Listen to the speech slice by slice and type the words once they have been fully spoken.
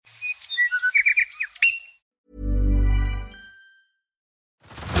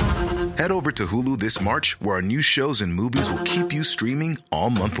Head over to Hulu this March, where our new shows and movies will keep you streaming all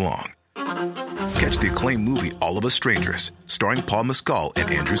month long. Catch the acclaimed movie All of Us Strangers, starring Paul Mescal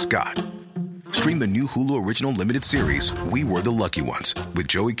and Andrew Scott. Stream the new Hulu original limited series We Were the Lucky Ones with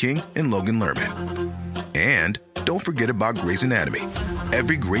Joey King and Logan Lerman. And don't forget about Grey's Anatomy.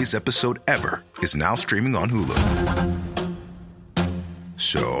 Every Grey's episode ever is now streaming on Hulu.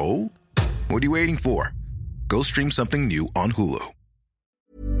 So, what are you waiting for? Go stream something new on Hulu.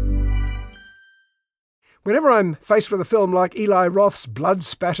 Whenever I'm faced with a film like Eli Roth's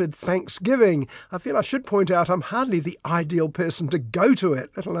blood-spattered Thanksgiving, I feel I should point out I'm hardly the ideal person to go to it,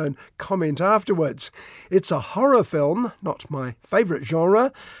 let alone comment afterwards. It's a horror film, not my favourite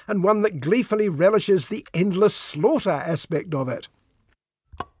genre, and one that gleefully relishes the endless slaughter aspect of it.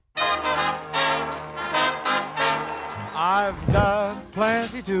 I've got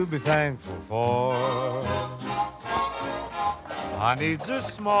plenty to be thankful for. My needs are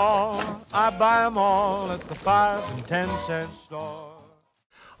small, I buy them all at the 5 and 10 cent store.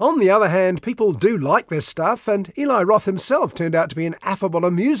 On the other hand, people do like this stuff, and Eli Roth himself turned out to be an affable,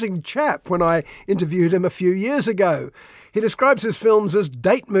 amusing chap when I interviewed him a few years ago. He describes his films as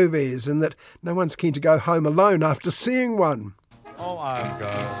date movies, and that no one's keen to go home alone after seeing one. Oh, I've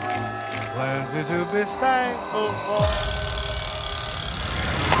got plenty to be thankful for.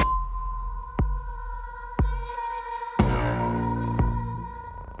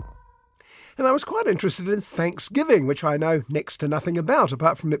 And I was quite interested in Thanksgiving, which I know next to nothing about,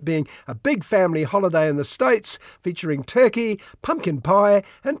 apart from it being a big family holiday in the States, featuring turkey, pumpkin pie,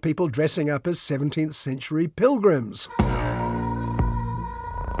 and people dressing up as 17th century pilgrims.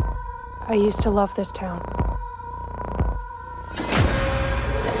 I used to love this town.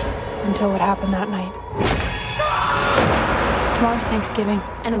 Until what happened that night. Tomorrow's Thanksgiving,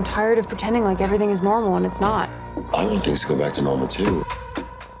 and I'm tired of pretending like everything is normal and it's not. I want things to go back to normal too.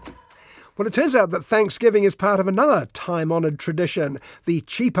 Well, it turns out that Thanksgiving is part of another time-honoured tradition, the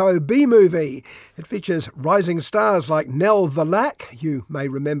cheapo B-movie. It features rising stars like Nell Valack, you may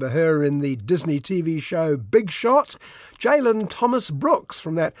remember her in the Disney TV show Big Shot, Jalen Thomas Brooks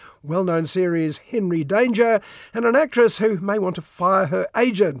from that well-known series Henry Danger, and an actress who may want to fire her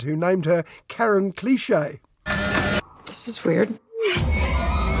agent, who named her Karen Cliché. This is weird.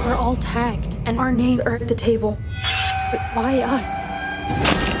 We're all tagged, and our names are at the table. But why us?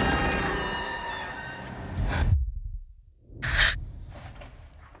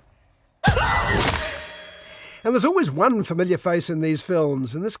 And there's always one familiar face in these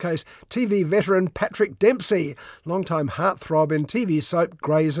films, in this case TV veteran Patrick Dempsey, longtime heartthrob in TV soap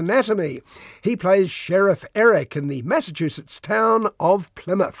Grey's Anatomy. He plays Sheriff Eric in the Massachusetts town of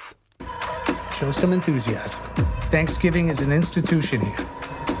Plymouth. Show some enthusiasm. Thanksgiving is an institution here.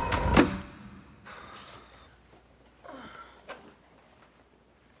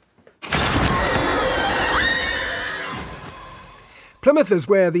 Plymouth is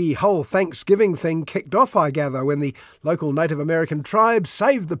where the whole Thanksgiving thing kicked off, I gather, when the local Native American tribe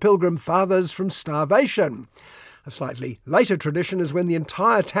saved the Pilgrim Fathers from starvation. A slightly later tradition is when the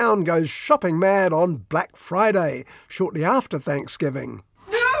entire town goes shopping mad on Black Friday, shortly after Thanksgiving.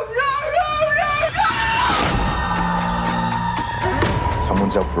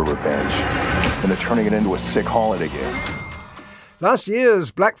 Someone's out for revenge, and they're turning it into a sick holiday game. Last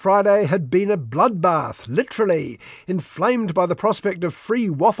year's Black Friday had been a bloodbath, literally. Inflamed by the prospect of free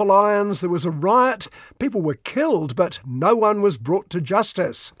waffle irons, there was a riot, people were killed, but no one was brought to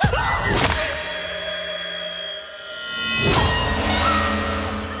justice.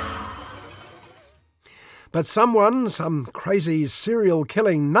 But someone, some crazy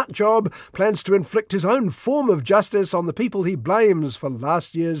serial-killing nutjob, plans to inflict his own form of justice on the people he blames for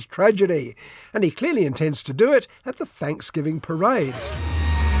last year's tragedy. And he clearly intends to do it at the Thanksgiving parade.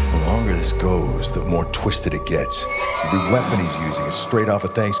 The longer this goes, the more twisted it gets. The weapon he's using is straight off a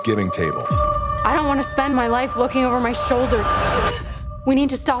Thanksgiving table. I don't want to spend my life looking over my shoulder. We need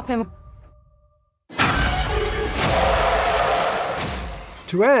to stop him.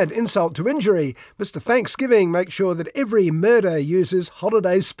 To add insult to injury, Mr. Thanksgiving makes sure that every murder uses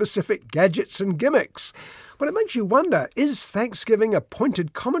holiday-specific gadgets and gimmicks. But it makes you wonder, is Thanksgiving a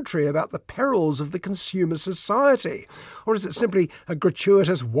pointed commentary about the perils of the consumer society? Or is it simply a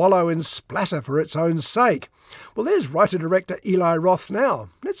gratuitous wallow in splatter for its own sake? Well, there's writer-director Eli Roth now.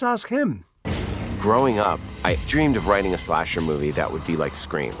 Let's ask him. Growing up, I dreamed of writing a slasher movie that would be like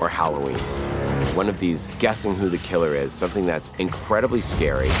Scream or Halloween. One of these guessing who the killer is, something that's incredibly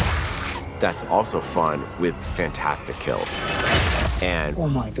scary, that's also fun with fantastic kills. And Oh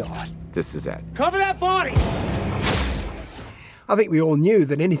my God. this is it. Cover that body! I think we all knew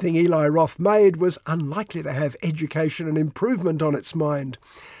that anything Eli Roth made was unlikely to have education and improvement on its mind.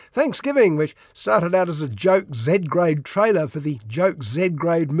 Thanksgiving, which started out as a joke Z-grade trailer for the joke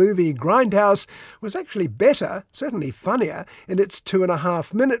Z-grade movie Grindhouse, was actually better, certainly funnier, in its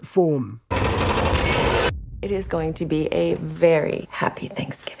 2.5-minute form. It is going to be a very happy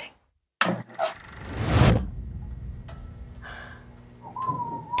Thanksgiving.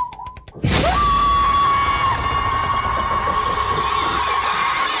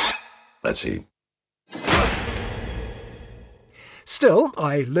 Let's see. Still,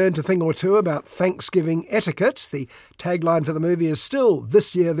 I learned a thing or two about Thanksgiving etiquette. The tagline for the movie is still,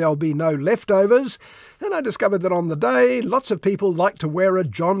 "This year there'll be no leftovers." And I discovered that on the day, lots of people like to wear a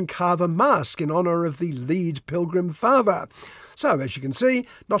John Carver mask in honour of the lead Pilgrim Father. So, as you can see,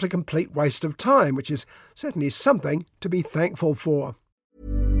 not a complete waste of time, which is certainly something to be thankful for.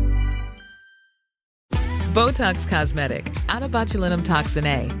 Botox Cosmetic, out of botulinum toxin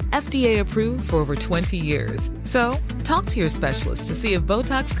A, FDA approved for over 20 years. So, talk to your specialist to see if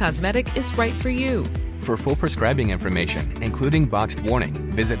Botox Cosmetic is right for you. For full prescribing information, including boxed warning,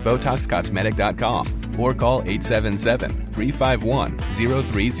 visit BotoxCosmetic.com or call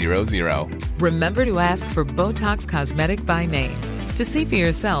 877-351-0300. Remember to ask for Botox Cosmetic by name. To see for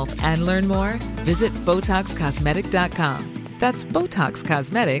yourself and learn more, visit BotoxCosmetic.com. That's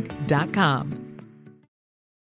BotoxCosmetic.com.